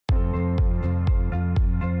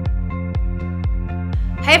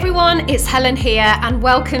Hey everyone, it's Helen here, and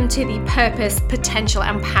welcome to the Purpose, Potential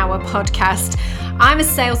and Power podcast. I'm a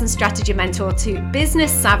sales and strategy mentor to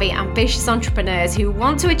business savvy, ambitious entrepreneurs who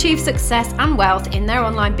want to achieve success and wealth in their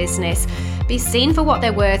online business, be seen for what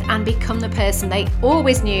they're worth, and become the person they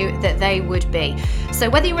always knew that they would be. So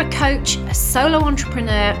whether you're a coach, a solo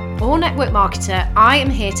entrepreneur, or network marketer, I am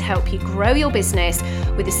here to help you grow your business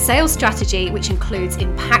with a sales strategy which includes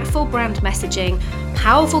impactful brand messaging,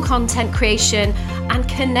 powerful content creation, and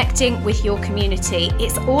connecting with your community.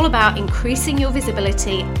 It's all about increasing your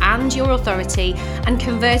visibility and your authority and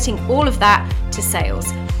converting all of that to sales.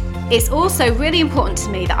 It's also really important to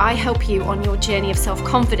me that I help you on your journey of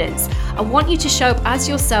self-confidence. I want you to show up as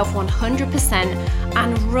yourself 100%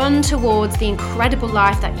 and run towards the incredible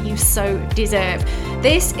life that you so deserve.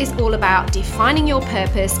 This is all about defining your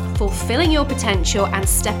purpose, fulfilling your potential, and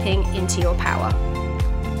stepping into your power.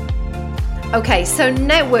 Okay, so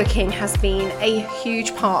networking has been a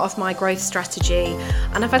huge part of my growth strategy,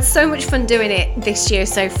 and I've had so much fun doing it this year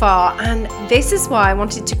so far, and this is why I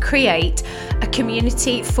wanted to create a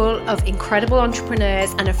community full of incredible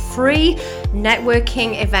entrepreneurs and a free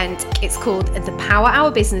networking event. It's called the Power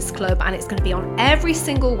Hour Business Club, and it's going to be on every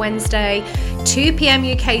single Wednesday, 2 p.m.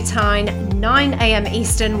 UK time, 9 a.m.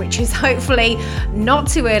 Eastern, which is hopefully not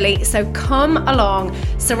too early. So come along,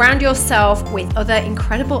 surround yourself with other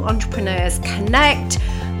incredible entrepreneurs, connect,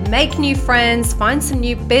 make new friends, find some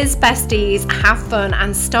new biz besties, have fun,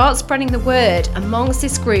 and start spreading the word amongst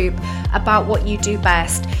this group about what you do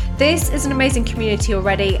best. This is an amazing community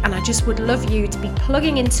already, and I just would love you to be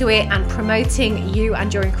plugging into it and promoting you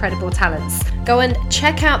and your incredible talents. Go and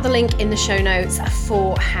check out the link in the show notes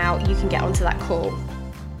for how you can get onto that call.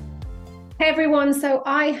 Hey everyone, so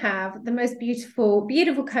I have the most beautiful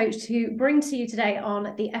coach to bring to you today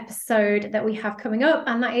on the episode that we have coming up,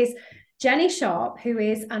 and that is Jenne Sharpe, who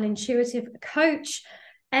is an intuitive coach,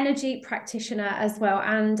 energy practitioner as well.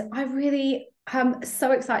 And I really am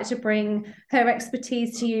so excited to bring her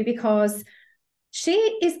expertise to you because she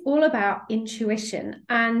is all about intuition.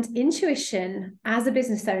 And intuition as a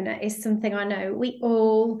business owner is something I know we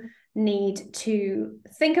all need to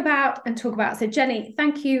think about and talk about. So Jenne,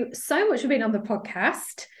 thank you so much for being on the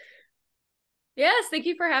podcast. Yes, thank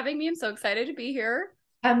you for having me. I'm so excited to be here.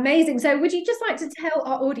 Amazing. So would you just like to tell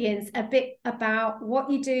our audience a bit about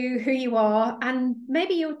what you do, who you are, and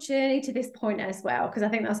maybe your journey to this point as well? Because I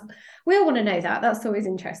think we all want to know that. That's always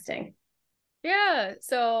interesting. Yeah,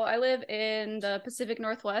 so I live in the Pacific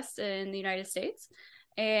Northwest in the United States,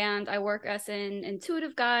 and I work as an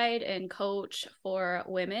intuitive guide and coach for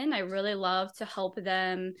women. I really love to help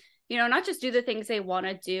them, not just do the things they want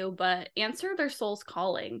to do, but answer their soul's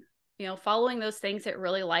calling, following those things that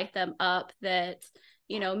really light them up that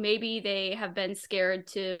maybe they have been scared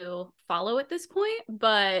to follow at this point,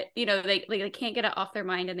 but, they can't get it off their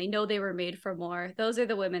mind and they know they were made for more. Those are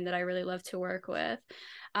the women that I really love to work with.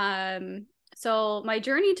 So my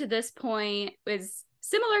journey to this point is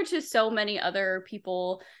similar to so many other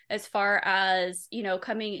people as far as,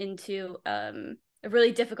 coming into a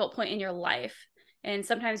really difficult point in your life. And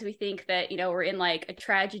sometimes we think that, we're in like a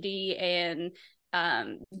tragedy and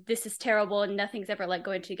this is terrible and nothing's ever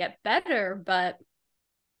going to get better. But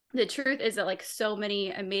the truth is that so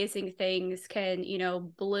many amazing things can,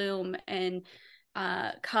 bloom and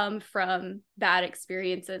come from bad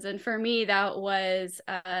experiences. And for me, that was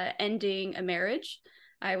ending a marriage.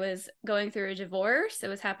 I was going through a divorce. It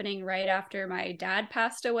was happening right after my dad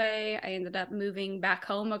passed away. I ended up moving back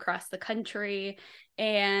home across the country,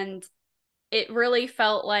 and it really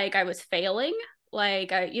felt like I was failing. I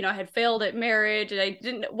had failed at marriage,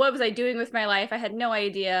 and what was I doing with my life? I had no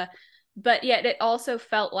idea. But yet it also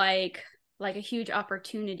felt like a huge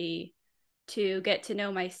opportunity to get to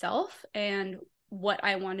know myself and what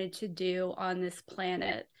I wanted to do on this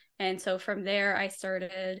planet. And so from there, I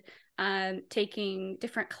started taking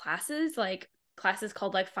different classes, classes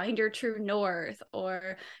called Find Your True North,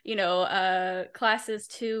 or, classes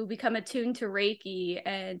to become attuned to Reiki,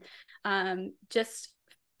 and just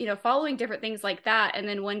following different things like that. And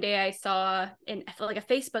then one day I saw a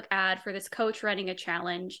Facebook ad for this coach running a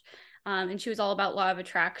challenge. And she was all about law of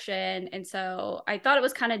attraction. And so I thought it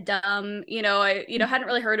was kind of dumb. I hadn't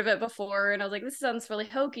really heard of it before. And I was like, this sounds really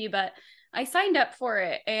hokey, but I signed up for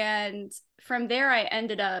it. And from there, I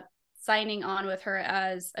ended up signing on with her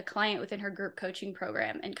as a client within her group coaching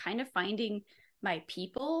program and kind of finding my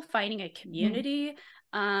people, finding a community,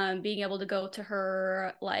 being able to go to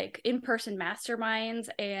her in-person masterminds.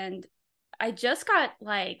 And I just got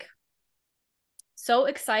so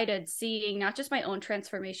excited seeing not just my own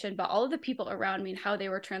transformation, but all of the people around me and how they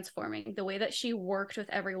were transforming, the way that she worked with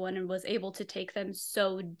everyone and was able to take them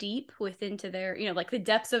so deep within to their, you know, like the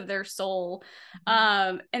depths of their soul.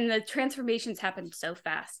 And the transformations happened so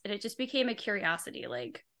fast. And it just became a curiosity,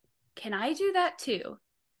 like, can I do that too?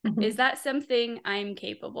 Is that something I'm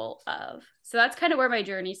capable of? So that's kind of where my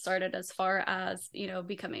journey started as far as, you know,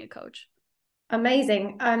 becoming a coach.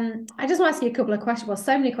 Amazing. I just want to ask you a couple of questions. Well,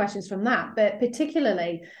 so many questions from that, but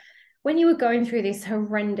particularly when you were going through this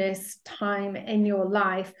horrendous time in your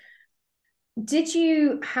life, did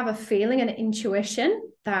you have a feeling, an intuition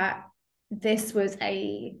that this was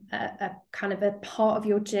a kind of a part of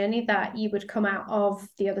your journey that you would come out of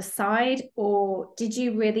the other side? Or did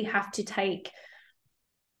you really have to take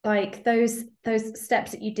like those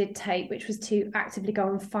steps that you did take, which was to actively go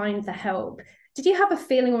and find the help? Did you have a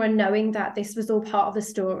feeling or a knowing that this was all part of the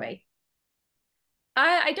story?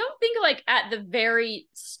 I don't think like at the very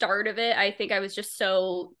start of it, I think I was just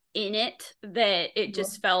so in it that it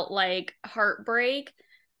just felt like heartbreak.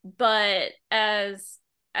 But as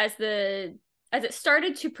the as it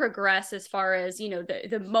started to progress, as far as, you know,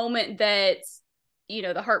 the moment that, you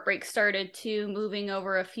know, the heartbreak started to moving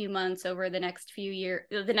over a few months, over the next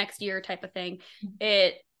the next year type of thing,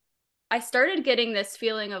 I started getting this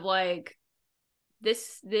feeling of like,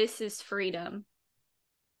 this is freedom.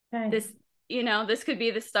 Okay. This, you know, this could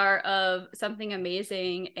be the start of something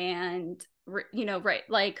amazing. And, you know, right,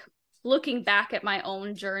 like looking back at my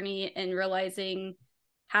own journey and realizing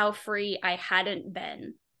how free I hadn't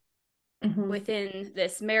been within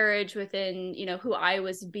this marriage, within, you know, who I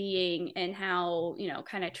was being, and how, you know,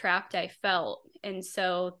 kind of trapped I felt. And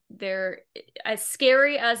so there, as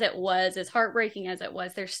scary as it was, as heartbreaking as it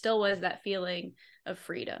was, there still was that feeling of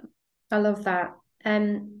freedom. I love that.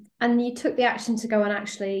 And you took the action to go and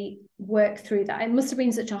actually work through that. It must have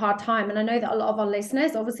been such a hard time. And I know that a lot of our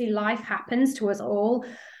listeners, obviously life happens to us all,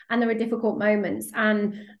 and there are difficult moments.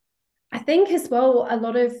 And I think as well, a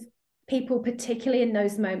lot of people, particularly in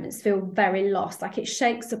those moments, feel very lost. Like it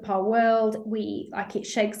shakes up our world. It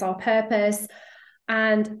shakes our purpose.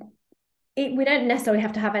 And we don't necessarily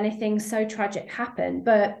have to have anything so tragic happen.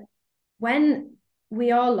 But when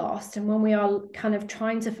we are lost and when we are kind of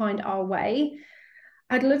trying to find our way,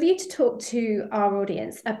 I'd love you to talk to our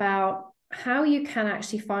audience about how you can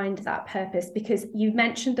actually find that purpose, because you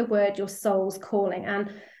mentioned the word your soul's calling.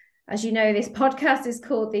 And as you know, this podcast is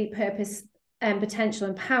called The Purpose and Potential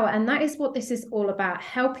and Power. And that is what this is all about,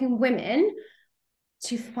 helping women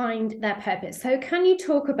to find their purpose. So can you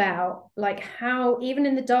talk about like how, even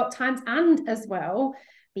in the dark times and as well,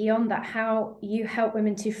 beyond that, how you help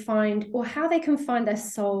women to find, or how they can find their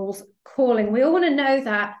soul's calling? We all want to know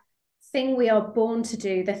that thing we are born to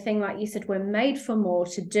do, the thing, like you said, we're made for more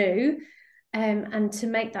to do, and to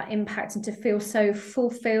make that impact and to feel so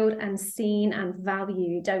fulfilled and seen and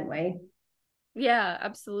valued, don't we? Yeah,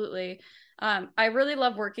 absolutely. I really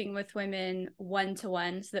love working with women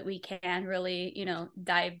one-to-one so that we can really, you know,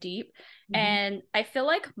 dive deep. And I feel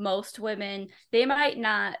like most women, they might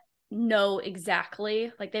not know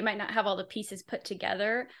exactly, like they might not have all the pieces put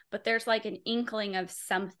together, but there's like an inkling of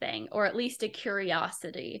something, or at least a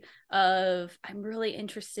curiosity of, I'm really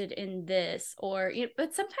interested in this, or, you know,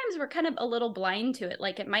 but sometimes we're kind of a little blind to it.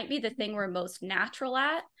 Like it might be the thing we're most natural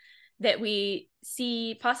at, that we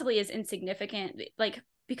see possibly as insignificant, like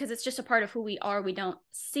because it's just a part of who we are. We don't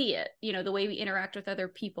see it, you know, the way we interact with other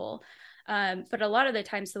people. But a lot of the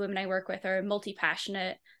times the women I work with are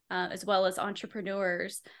multi-passionate, as well as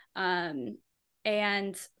entrepreneurs. And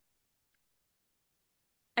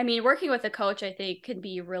I mean, working with a coach, I think, can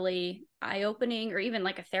be really eye-opening, or even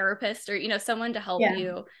like a therapist, or, you know, someone to help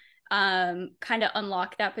you kind of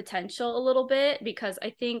unlock that potential a little bit. Because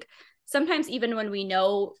I think sometimes even when we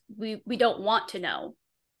know, we don't want to know,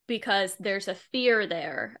 because there's a fear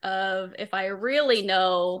there of, if I really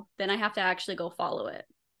know, then I have to actually go follow it.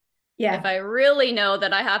 Yeah. If I really know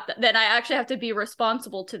that I have to, then I actually have to be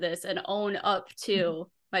responsible to this and own up to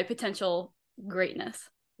my potential greatness.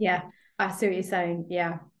 Yeah, I see what you're saying.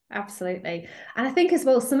 Yeah, absolutely. And I think as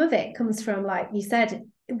well, some of it comes from, like you said,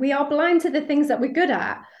 we are blind to the things that we're good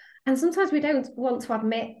at. And sometimes we don't want to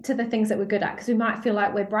admit to the things that we're good at, because we might feel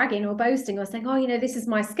like we're bragging or boasting or saying, oh, you know, this is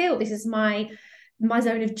my skill, this is my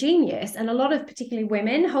zone of genius. And a lot of particularly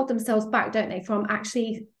women hold themselves back, don't they, from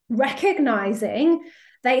actually recognizing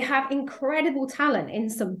they have incredible talent in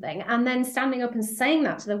something, and then standing up and saying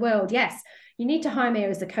that to the world. Yes, you need to hire me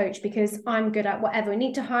as the coach because I'm good at whatever. We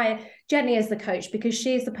need to hire Jenny as the coach because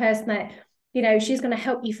she's the person that, you know, she's going to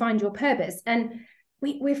help you find your purpose. And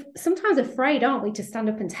we're sometimes afraid, aren't we, to stand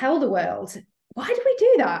up and tell the world. Why do we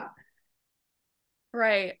do that?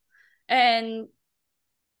 Right. And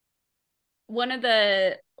one of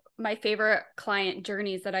my favorite client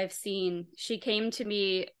journeys that I've seen, she came to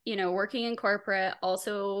me, working in corporate,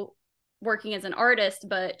 also working as an artist,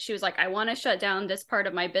 but she was like, I want to shut down this part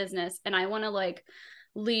of my business and I want to like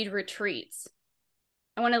lead retreats.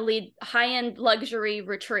 I want to lead high-end luxury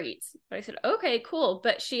retreats. But I said, okay, cool.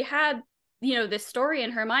 But she had, this story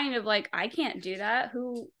in her mind of like, I can't do that.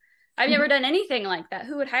 I've never done anything like that.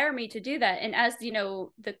 Who would hire me to do that? And as,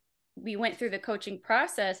 we went through the coaching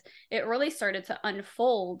process, it really started to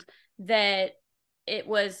unfold that it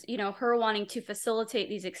was, her wanting to facilitate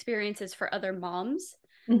these experiences for other moms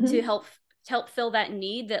to help fill that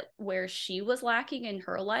need that where she was lacking in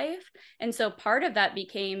her life. And so part of that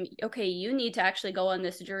became, okay, you need to actually go on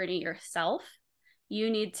this journey yourself. You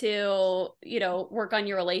need to, work on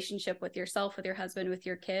your relationship with yourself, with your husband, with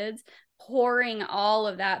your kids, pouring all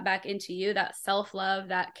of that back into you, that self-love,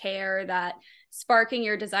 that care, that sparking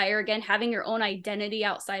your desire again, having your own identity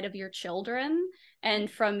outside of your children. And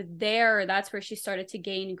from there, that's where she started to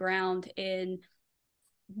gain ground in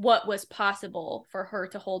what was possible for her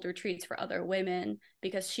to hold retreats for other women,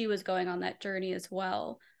 because she was going on that journey as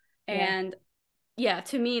well. And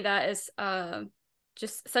to me, that is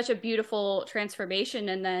just such a beautiful transformation.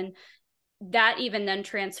 And then that even then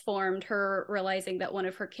transformed her realizing that one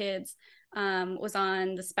of her kids was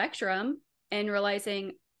on the spectrum, and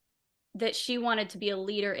realizing that she wanted to be a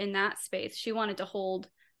leader in that space. She wanted to hold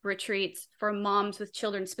retreats for moms with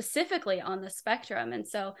children specifically on the spectrum. And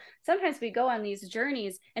so sometimes we go on these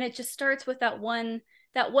journeys and it just starts with that one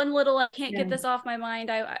little, I can't get this off my mind.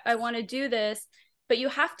 I want to do this, but you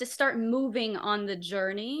have to start moving on the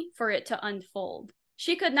journey for it to unfold.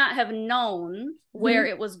 She could not have known where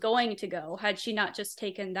it was going to go had she not just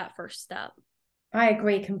taken that first step. I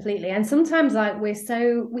agree completely. And sometimes like we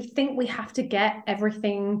think we have to get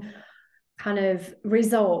everything kind of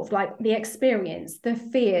resolved, like the experience, the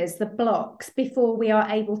fears, the blocks, before we are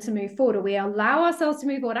able to move forward, or we allow ourselves to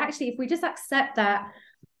move forward. Actually, if we just accept that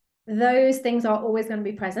those things are always going to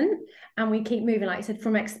be present and we keep moving, like I said,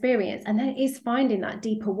 from experience, and then it is finding that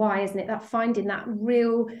deeper why, isn't it? That finding that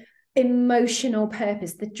real emotional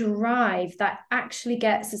purpose, the drive that actually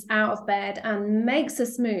gets us out of bed and makes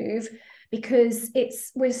us move, because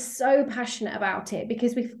we're so passionate about it,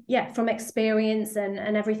 because from experience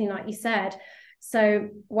and everything, like you said. So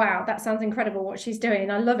wow, that sounds incredible what she's doing.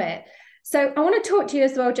 I love it. So I want to talk to you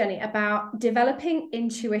as well, Jenny, about developing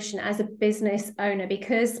intuition as a business owner,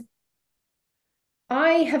 because I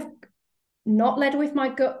have not led with my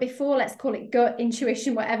gut before. Let's call it gut,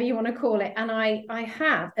 intuition, whatever you want to call it. And I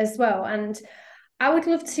have as well. And I would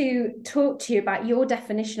love to talk to you about your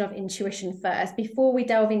definition of intuition first, before we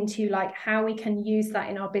delve into like how we can use that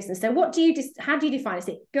in our business. So how do you define it? Is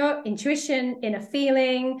it gut, intuition, inner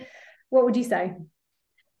feeling? What would you say?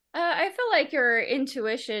 I feel like your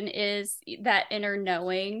intuition is that inner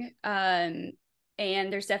knowing. And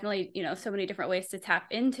there's definitely, so many different ways to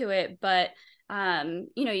tap into it, but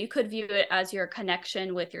you could view it as your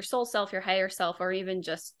connection with your soul self, your higher self, or even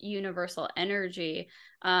just universal energy.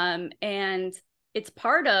 And it's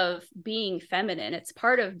part of being feminine. It's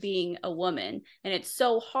part of being a woman. And it's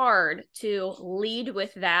so hard to lead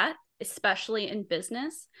with that, especially in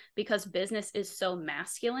business, because business is so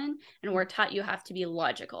masculine and we're taught you have to be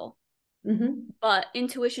logical. But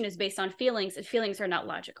intuition is based on feelings, and feelings are not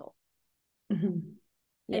logical.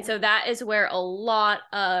 And so that is where a lot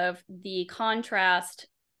of the contrast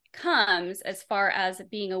comes, as far as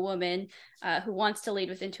being a woman who wants to lead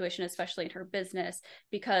with intuition, especially in her business,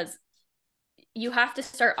 because you have to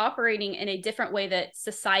start operating in a different way that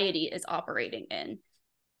society is operating in.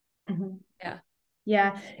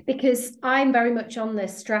 Yeah, because I'm very much on the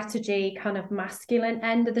strategy kind of masculine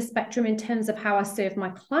end of the spectrum in terms of how I serve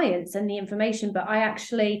my clients and the information. But I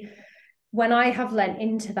actually, when I have lent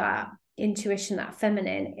into that intuition, that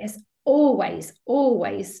feminine, it's always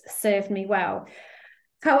served me well.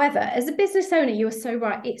 However, as a business owner, you are so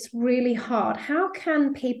right. It's really hard. How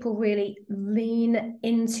can people really lean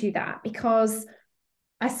into that? Because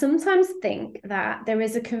I sometimes think that there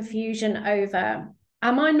is a confusion over,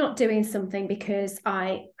 am I not doing something because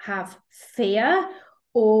I have fear,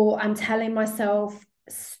 or I'm telling myself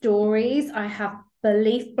stories, I have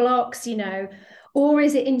belief blocks, or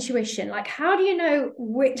is it intuition? Like, how do you know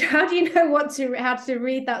how to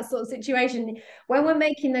read that sort of situation when we're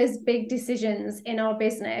making those big decisions in our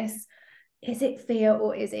business? Is it fear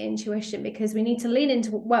or is it intuition? Because we need to lean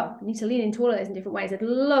into all of those in different ways. I'd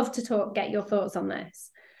love to get your thoughts on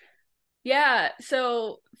this. Yeah.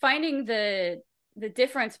 So finding the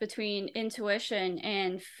difference between intuition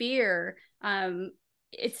and fear,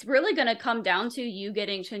 it's really going to come down to you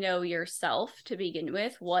getting to know yourself to begin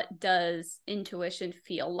with. What does intuition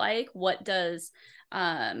feel like? What does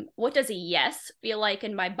a yes feel like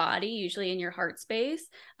in my body, usually in your heart space?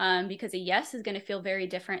 Because a yes is going to feel very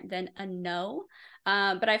different than a no.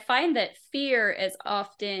 But I find that fear is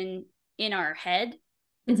often in our head.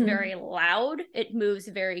 It's very loud. It moves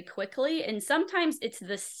very quickly. And sometimes it's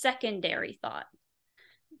the secondary thought.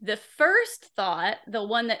 The first thought, the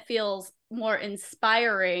one that feels more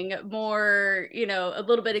inspiring, more, a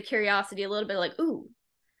little bit of curiosity, a little bit like, ooh,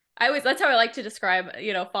 that's how I like to describe,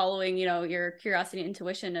 following, your curiosity and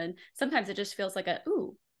intuition. And sometimes it just feels like a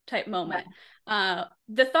ooh type moment.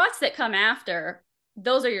 The thoughts that come after,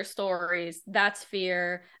 those are your stories. That's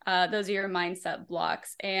fear. Those are your mindset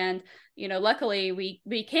blocks. And, luckily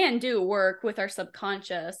we can do work with our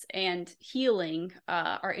subconscious and healing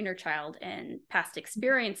our inner child and past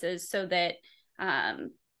experiences so that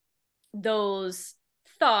those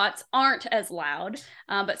thoughts aren't as loud.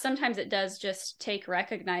 But sometimes it does just take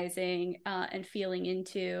recognizing and feeling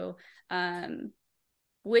into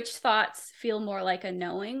which thoughts feel more like a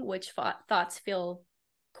knowing, which thoughts feel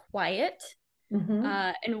quiet.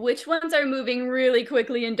 And which ones are moving really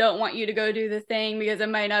quickly and don't want you to go do the thing because it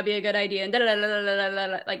might not be a good idea. And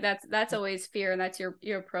like that's always fear, and that's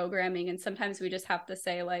your programming. And sometimes we just have to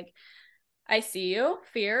say, like, I see you,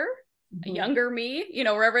 fear, younger me,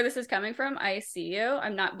 wherever this is coming from. I see you.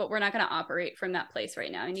 But we're not going to operate from that place right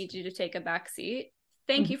now. I need you to take a back seat.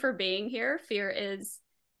 Thank you for being here. Fear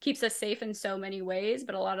keeps us safe in so many ways,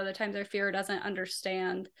 but a lot of the times our fear doesn't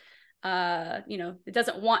understand. It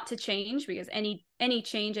doesn't want to change, because any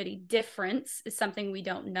change, any difference is something we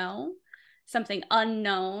don't know. Something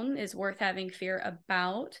unknown is worth having fear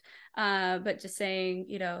about. But just saying,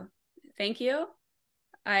 thank you.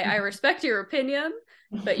 I respect your opinion,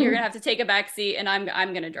 but you're gonna have to take a back seat, and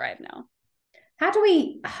I'm gonna drive now. How do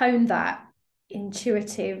we hone that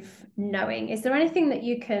intuitive knowing? Is there anything that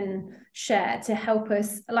you can share to help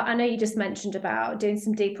us? Like, I know you just mentioned about doing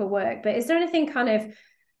some deeper work, but is there anything kind of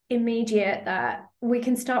immediate that we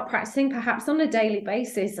can start practicing perhaps on a daily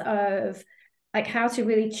basis of like how to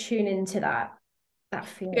really tune into that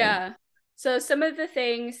feeling? Yeah. So some of the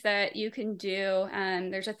things that you can do,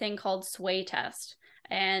 there's a thing called sway test,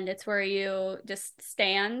 and it's where you just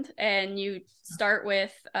stand and you start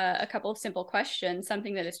with a couple of simple questions,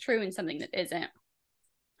 something that is true and something that isn't.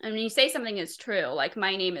 And when you say something is true, like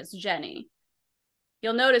my name is Jenny,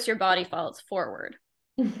 you'll notice your body falls forward.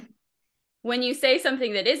 When you say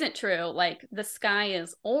something that isn't true, like the sky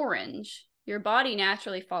is orange, your body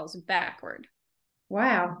naturally falls backward.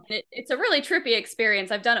 Wow. It's a really trippy experience.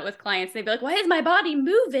 I've done it with clients. They'd be like, why is my body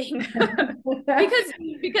moving?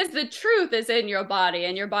 because the truth is in your body,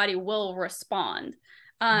 and your body will respond.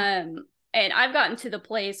 And I've gotten to the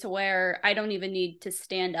place where I don't even need to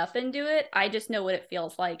stand up and do it. I just know what it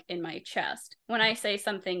feels like in my chest. When I say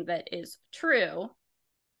something that is true,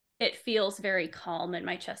 it feels very calm in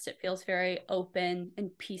my chest. It feels very open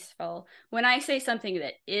and peaceful. When I say something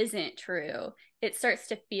that isn't true, it starts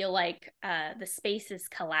to feel like the space is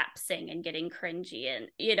collapsing and getting cringy, and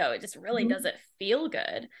it just really doesn't feel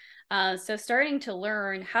good. So starting to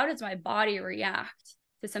learn, how does my body react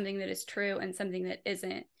to something that is true and something that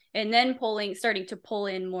isn't, and then starting to pull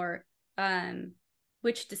in more,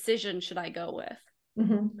 which decision should I go with?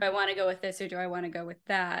 Do I want to go with this, or do I want to go with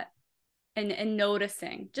that? And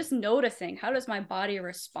noticing, how does my body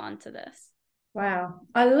respond to this? Wow,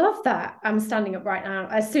 I love that. I'm standing up right now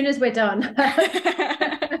as soon as we're done.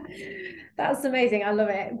 That's amazing. I love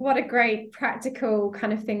it. What a great practical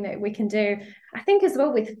kind of thing that we can do. I think as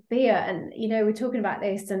well with fear, and we're talking about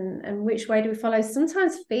this and which way do we follow.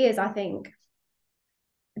 Sometimes fears, I think,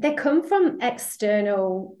 they come from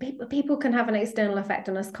external people. People can have an external effect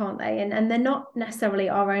on us, can't they? And they're not necessarily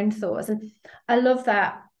our own thoughts. And I love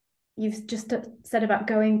that you've just said about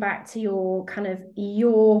going back to your kind of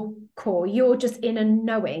your core. You're just in a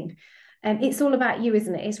knowing. It's all about you,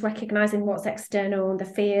 isn't it? It's recognizing what's external, the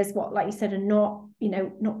fears, what, like you said, are not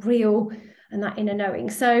real, and that inner knowing.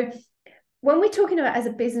 So when we're talking about as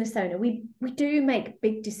a business owner, we do make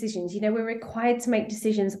big decisions. We're required to make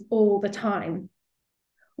decisions all the time.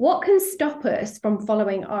 What can stop us from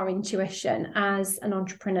following our intuition as an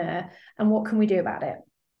entrepreneur, and what can we do about it?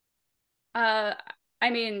 I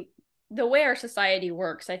mean, the way our society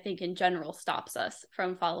works, I think in general, stops us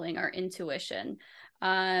from following our intuition,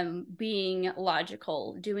 being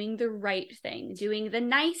logical, doing the right thing, doing the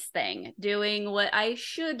nice thing, doing what I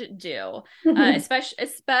should do,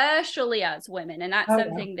 especially as women. And that's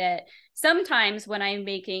something that sometimes when I'm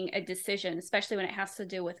making a decision, especially when it has to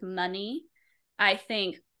do with money, I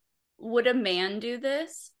think, would a man do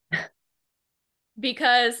this?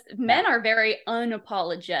 because men are very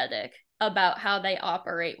unapologetic about how they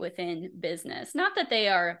operate within business. Not that they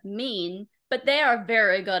are mean, but they are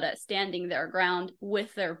very good at standing their ground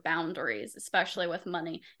with their boundaries, especially with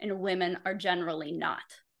money. And women are generally not.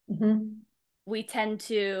 Mm-hmm. We tend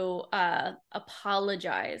to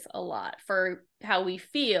apologize a lot for how we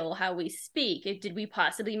feel, how we speak. Did we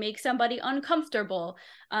possibly make somebody uncomfortable?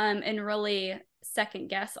 And really second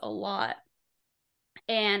guess a lot.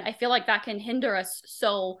 And I feel like that can hinder us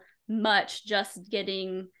so much, just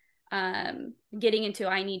getting into,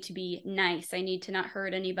 I need to be nice, I need to not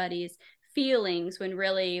hurt anybody's feelings, when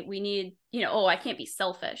really we need, oh, I can't be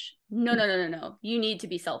selfish. No. You need to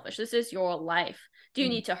be selfish. This is your life. Do you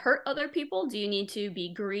need to hurt other people? Do you need to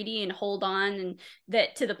be greedy and hold on and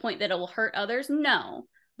that to the point that it will hurt others? No.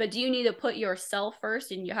 But do you need to put yourself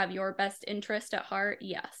first and you have your best interest at heart?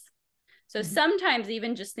 Yes. So sometimes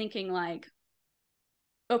even just thinking like,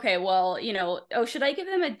 okay, well, oh, should I give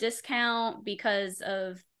them a discount because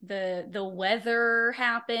of the weather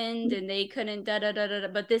happened and they couldn't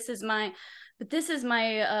but this is my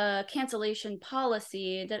cancellation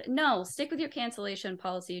policy. No, stick with your cancellation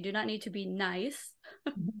policy. You do not need to be nice.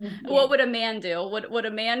 What would a man do? Would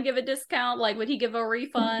a man give a discount? Like, would he give a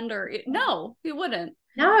refund? Or no, he wouldn't.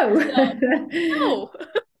 No.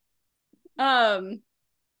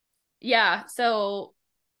 Yeah, so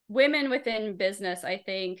women within business, I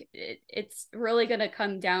think it's really going to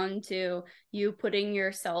come down to you putting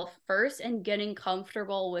yourself first and getting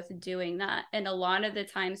comfortable with doing that. And a lot of the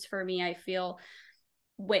times for me, I feel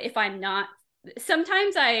if I'm not,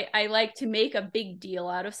 sometimes I like to make a big deal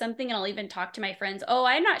out of something, and I'll even talk to my friends, oh,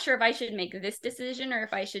 I'm not sure if I should make this decision or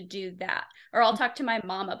if I should do that. Or I'll talk to my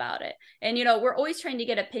mom about it. And, we're always trying to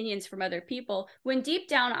get opinions from other people when deep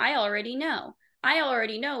down, I already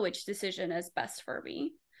know which decision is best for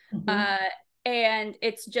me. And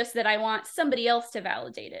it's just that I want somebody else to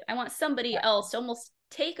validate it. I want somebody else to almost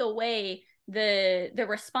take away the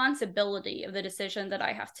responsibility of the decision that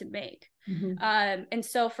I have to make. And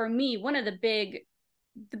so for me, one of the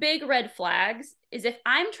big red flags is if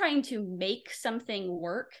I'm trying to make something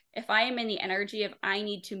work, if I am in the energy of I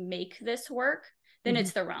need to make this work, then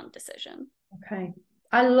it's the wrong decision. Okay.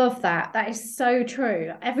 I love that. That is so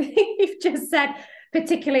true. Everything you've just said,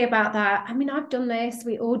 particularly about that. I mean, I've done this.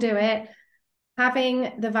 We all do it.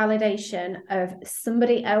 Having the validation of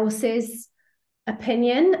somebody else's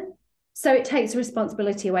opinion. So it takes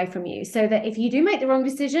responsibility away from you. So that if you do make the wrong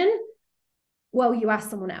decision, well, you ask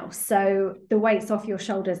someone else. So the weight's off your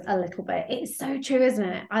shoulders a little bit. It's so true, isn't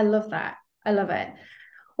it? I love that. I love it.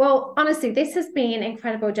 Well, honestly, this has been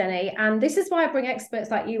incredible, Jenne. And this is why I bring experts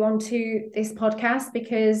like you onto this podcast,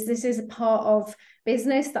 because this is a part of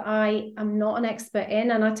business that I am not an expert in.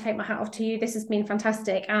 And I take my hat off to you. This has been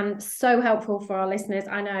fantastic and so helpful for our listeners.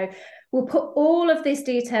 I know we'll put all of this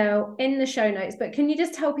detail in the show notes, but can you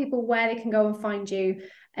just tell people where they can go and find you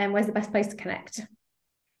and where's the best place to connect?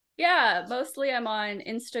 Yeah, mostly I'm on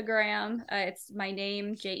Instagram. It's my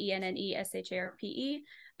name, JenneSharpe.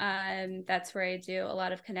 That's where I do a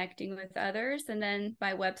lot of connecting with others. And then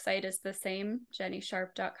my website is the same,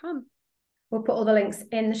 JenneSharpe.com. We'll put all the links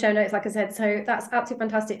in the show notes, like I said. So that's absolutely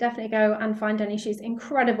fantastic. Definitely go and find Jenne. She's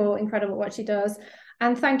incredible what she does.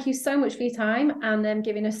 And thank you so much for your time and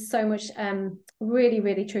giving us so much really,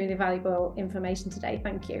 really, truly valuable information today.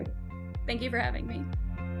 Thank you. Thank you for having me.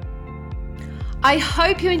 I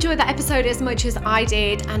hope you enjoyed that episode as much as I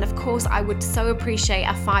did. And of course, I would so appreciate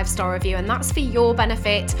a 5-star review. And that's for your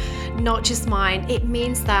benefit, not just mine. It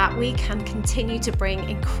means that we can continue to bring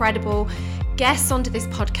incredible guests onto this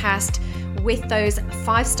podcast with those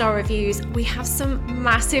 5-star reviews. We have some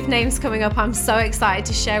massive names coming up. I'm so excited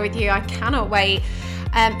to share with you. I cannot wait.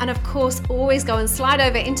 And of course, always go and slide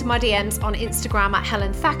over into my DMs on Instagram at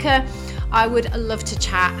Helen Thacker. I would love to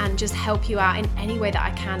chat and just help you out in any way that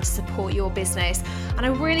I can to support your business. And I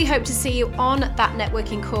really hope to see you on that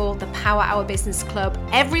networking call, the Power Hour Business Club,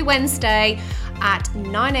 every Wednesday at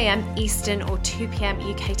 9 a.m. Eastern or 2 p.m.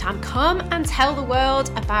 UK time. Come and tell the world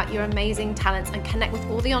about your amazing talents and connect with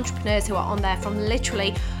all the entrepreneurs who are on there from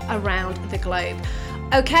literally around the globe.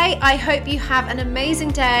 Okay, I hope you have an amazing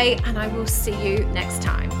day and I will see you next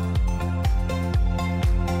time.